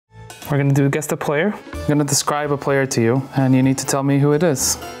We're gonna do guess the player. I'm gonna describe a player to you, and you need to tell me who it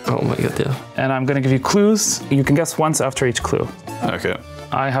is. Oh my god, yeah. And I'm gonna give you clues. You can guess once after each clue. Okay.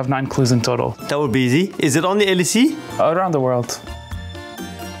 I have 9 clues in total. That would be easy. Is it only LEC? Around the world.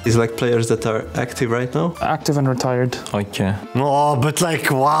 Is like players that are active right now? Active and retired. Okay. Oh, but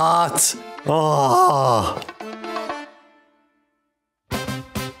like what? Oh.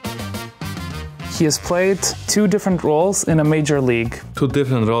 He has played 2 different roles in a major league. 2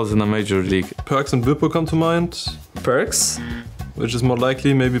 different roles in a major league. Perks and Whippo come to mind. Perks? Which is more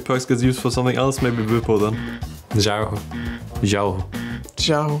likely. Maybe Perks gets used for something else. Maybe Whippo then. Zhao.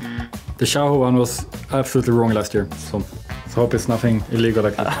 The Xiao one was absolutely wrong last year, so hope it's nothing illegal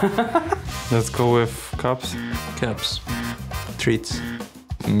like that. Let's go with Caps. Caps. Treats.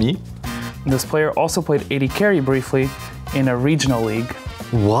 Me? This player also played AD carry briefly in a regional league.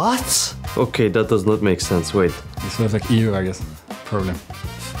 What? Okay, that does not make sense. Wait. This was like EU, I guess. Probably.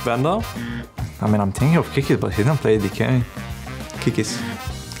 Vanda? I mean, I'm thinking of Kikis, but he didn't play DK. Kikis.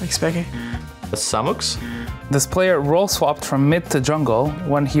 Like Specky. Samux? This player role swapped from mid to jungle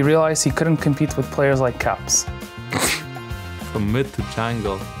when he realized he couldn't compete with players like Caps. From mid to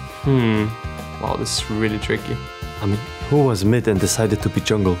jungle. Wow, this is really tricky. I mean, who was mid and decided to be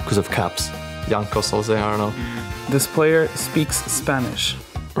jungle because of Caps? Jankos, I'll say, I don't know. This player speaks Spanish.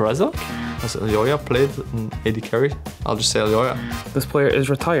 Razak? Has Elyoya played in AD carry? I'll just say Elyoya. This player is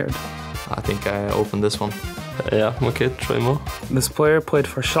retired. I think I opened this one. Yeah, okay, try more. This player played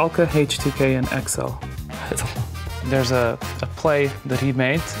for Schalke, H2K, and XL. I don't know. There's a play that he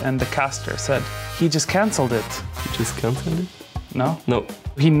made, and the caster said he just cancelled it. You just cancelled it? No? No.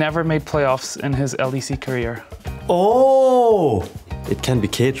 He never made playoffs in his LEC career. Oh! It can be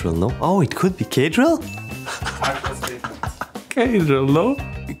K-Drill, no? Oh, it could be K-Drill? K-Drill, no?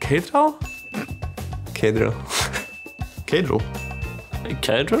 K-Drill? K-Drill. K-Drill?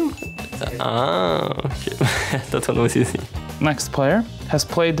 K-Drill? Ah, okay. That one was easy. Next player has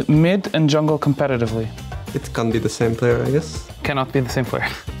played mid and jungle competitively. It can be the same player, I guess. Cannot be the same player.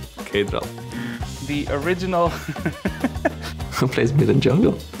 K-Drill. The original... Who plays mid and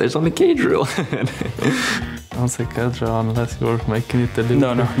jungle? There's only K-Drill. Don't say K-Drill unless you're making it a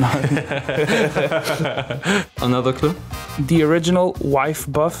little... No. Another clue? The original wife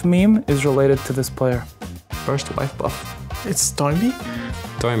buff meme is related to this player. First wife buff. It's Doinby.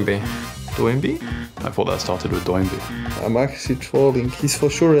 Doinby. Doinby? I thought that started with Doinby. I'm actually trolling. He's for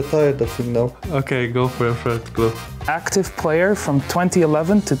sure retired, I think now. Okay, go for your third clue. Active player from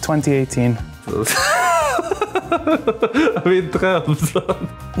 2011 to 2018. I mean, Traps.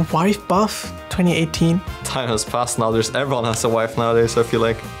 Wife buff 2018. Time has passed now. Everyone has a wife nowadays, I feel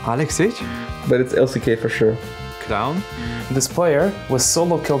like. Alex Sage? But it's LCK for sure. Crown? This player was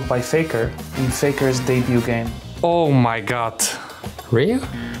solo killed by Faker in Faker's debut game. Oh my god. Rhea?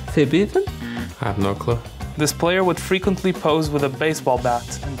 Fibbeaven? I have no clue. This player would frequently pose with a baseball bat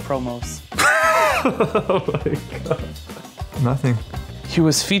in promos. Oh my god. Nothing. He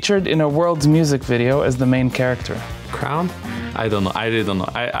was featured in a World's Music video as the main character. Crown? I don't know. I really don't know.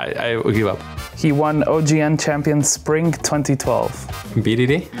 I give up. He won OGN Champions Spring 2012.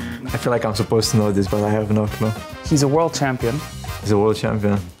 BDD? I feel like I'm supposed to know this, but I have no clue. He's a world champion. He's a world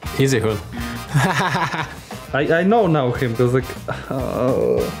champion. Easy hood. I know now him, because like...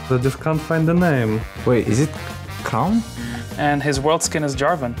 I just can't find the name. Wait, is it Crown? And his world skin is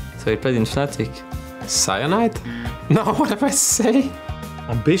Jarvan. So he played in Fnatic. Cyanide? No, what did I say?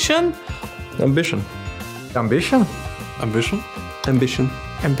 Ambition? Ambition. Ambition? Ambition? Ambition.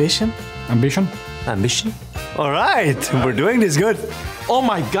 Ambition. Ambition? Ambition? Alright, we're doing this good. Oh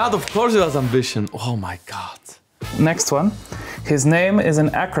my god, of course it was Ambition. Oh my god. Next one. His name is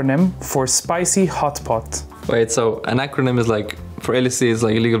an acronym for Spicy Hot Pot. Wait, so an acronym is like, for LEC is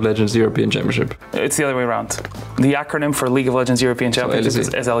like League of Legends European Championship. It's the other way around. The acronym for League of Legends European Championship is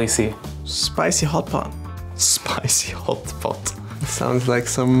LEC. Spicy hot pot. Spicy hot pot. Sounds like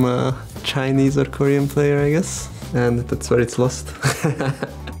some Chinese or Korean player, I guess. And that's where it's lost.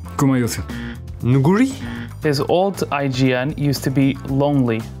 Kumayusi. Nuguri? His old IGN used to be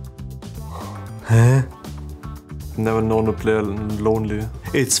Lonely. Huh? Never known a player lonely.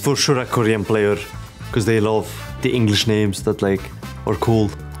 It's for sure a Korean player. Because they love the English names that like are cool.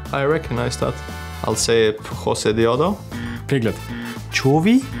 I recognize that. I'll say Jose Diodo. Piglet.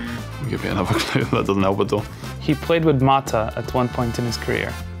 Chovy? Give me another clue. That doesn't help at all. He played with Mata at one point in his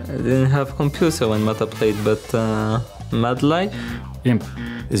career. I didn't have computer when Mata played, but Mad Life? Imp.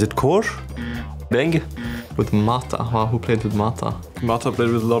 Is it Core? Bang? With Mata. Wow, who played with Mata? Mata played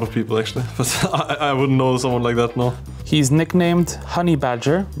with a lot of people actually, but I wouldn't know someone like that, no. He's nicknamed Honey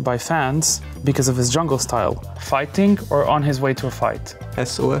Badger by fans because of his jungle style, fighting or on his way to a fight.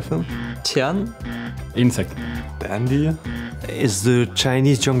 SOFM? Tian? Insect. Dandy? Is the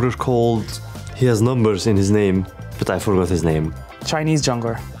Chinese jungler called... He has numbers in his name, but I forgot his name. Chinese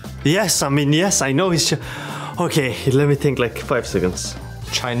jungler. Yes, I mean, yes, I know he's... Okay, let me think like 5 seconds.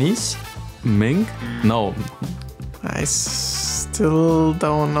 Chinese? Ming? No. I still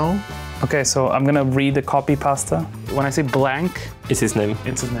don't know. Okay, so I'm gonna read the copy pasta. When I say blank, It's his name.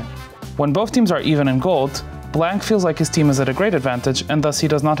 it's his name. When both teams are even in gold, blank feels like his team is at a great advantage and thus he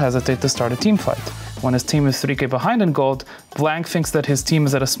does not hesitate to start a team fight. When his team is 3k behind in gold, blank thinks that his team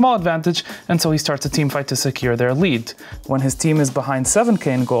is at a small advantage and so he starts a team fight to secure their lead. When his team is behind 7k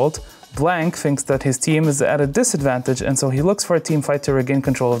in gold, blank thinks that his team is at a disadvantage and so he looks for a team fight to regain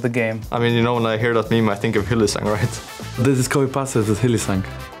control of the game. I mean, you know, when I hear that meme, I think of Hylissang, right? This is copy pasta, this is Hylissang.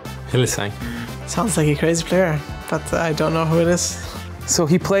 Hylissang. Sounds like a crazy player, but I don't know who it is. So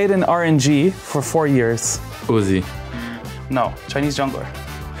he played in RNG for 4 years. Uzi. No, Chinese jungler.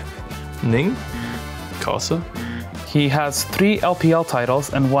 Ning? Casa? He has 3 LPL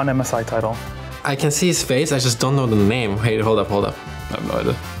titles and 1 MSI title. I can see his face, I just don't know the name. Hey, hold up. I have no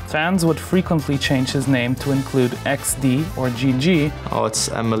idea. Fans would frequently change his name to include XD or GG. Oh, it's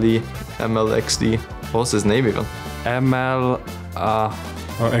Emily, MLXD. What was his name even? ML...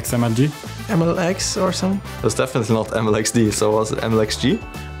 Or XMLG. MLX or something? It was definitely not MLXD, so was it MLXG?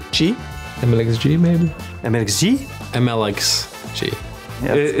 G? MLXG, maybe? MLXG? MLXG.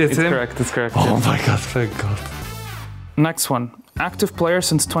 Yeah, It's him? correct, it's correct. Oh yeah. my god, thank god. Next one. Active player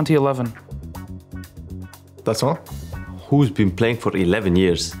since 2011. That's all? Who's been playing for 11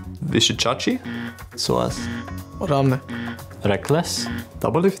 years? Vishichachi? Soaz. Ramne. Reckless.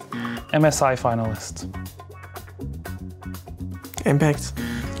 Double lift? MSI finalist. Impact.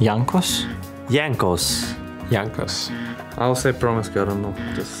 Jankos. Yankos. Jankos. I'll say Promiscu, I don't know.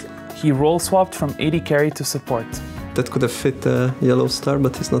 Just... He role swapped from AD carry to support. That could have fit Yellow Star,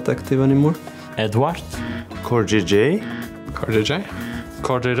 but he's not active anymore. Edward. Core JJ. KRJJ?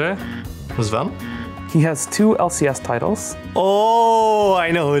 KRJJ? Sven? He has 2 LCS titles. Oh,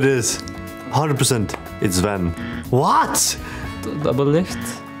 I know who it is. 100%. It's Van. What? Double lift.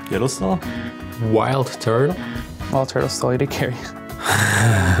 Yellowstone? Wild Turtle. Well, Turtle's still AD carry.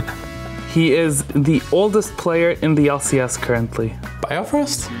 He is the oldest player in the LCS currently.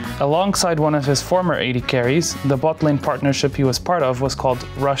 Biofrost. Alongside one of his former AD carries, the bot lane partnership he was part of was called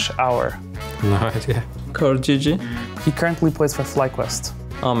Rush Hour. No idea. Core GG. He currently plays for FlyQuest.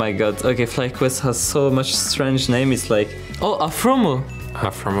 Oh my god, okay, FlyQuest has so much strange name, it's like... Oh, Afromo!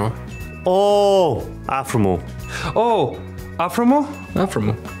 Afromo. Oh, Afromo. Oh! Afromo?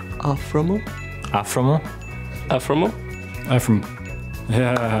 Afromo. Afromo? Afromo. Afromo. From.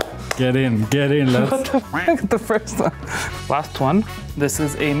 Yeah. Get in, let's. The first one. Last one. This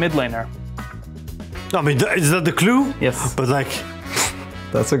is a mid laner. I mean, is that the clue? Yes. But like...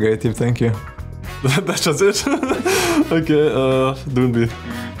 That's a great tip, thank you. That's just it? Okay, Doonby.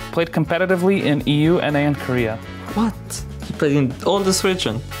 Played competitively in EU, NA, and Korea. What? He played in all this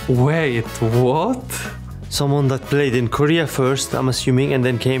region. Wait, what? Someone that played in Korea first, I'm assuming, and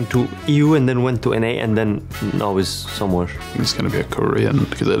then came to EU and then went to NA and then now is somewhere. It's gonna be a Korean,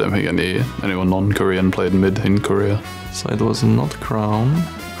 because I don't think anyone non-Korean played mid in Korea. So it was not Crown.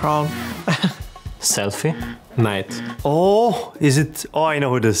 Crown. Selfie. Knight. Oh, is it? Oh, I know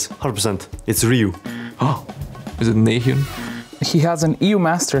who it is. 100%. It's Ryu. Oh, is it Nahyun? He has an EU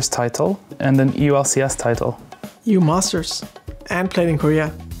Masters title and an EU LCS title. EU Masters. And played in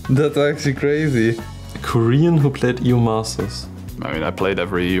Korea. That's actually crazy. A Korean who played EU Masters. I mean, I played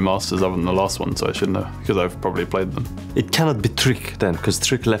every EU Masters other than the last one, so I should know, because I've probably played them. It cannot be Trick then, because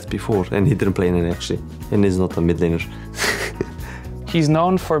Trick left before and he didn't play in it actually. And he's not a mid laner. He's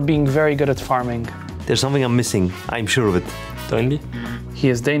known for being very good at farming. There's something I'm missing. I'm sure of it. Toynbee. He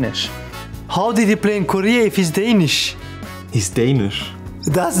is Danish. How did he play in Korea if he's Danish? He's Danish.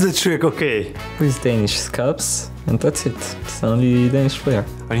 That's the trick, okay. Who is Danish? Scabs? And that's it. It's the only Danish player.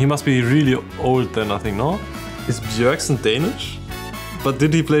 And he must be really old then, I think, no? Is Bjergsen Danish? But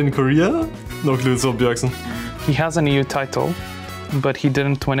did he play in Korea? No clue, it's not Bjergsen. He has an EU title, but he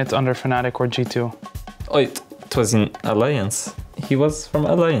didn't win it under Fnatic or G2. Oh, it was in Alliance. He was from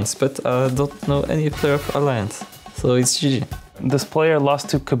Alliance, but I don't know any player of Alliance. So it's GG. This player lost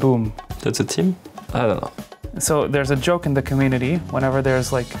to Kaboom. That's a team. I don't know. So there's a joke in the community whenever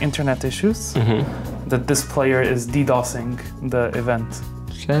there's like internet issues that this player is DDoSing the event.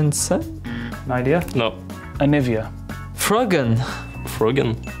 Jensen? No idea? No. Anivia. Froggen.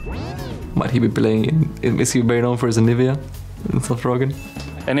 Froggen. Might he be playing is he very known for his Nivea? It's not Froggen.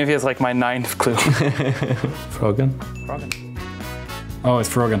 Anivia is like my 9th clue. Froggen. Oh, it's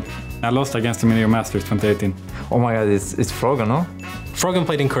Froggen. I lost against him in Euro Masters 2018. Oh my god, it's Froggen, no? Froggen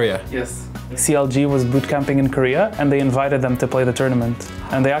played in Korea. Yes. CLG was boot camping in Korea and they invited them to play the tournament.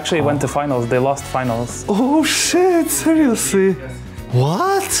 And they actually went to finals. They lost finals. Oh shit, seriously?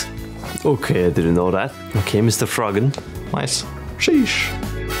 What? Okay, I didn't know that. Okay, Mr. Froggen. Nice. Sheesh.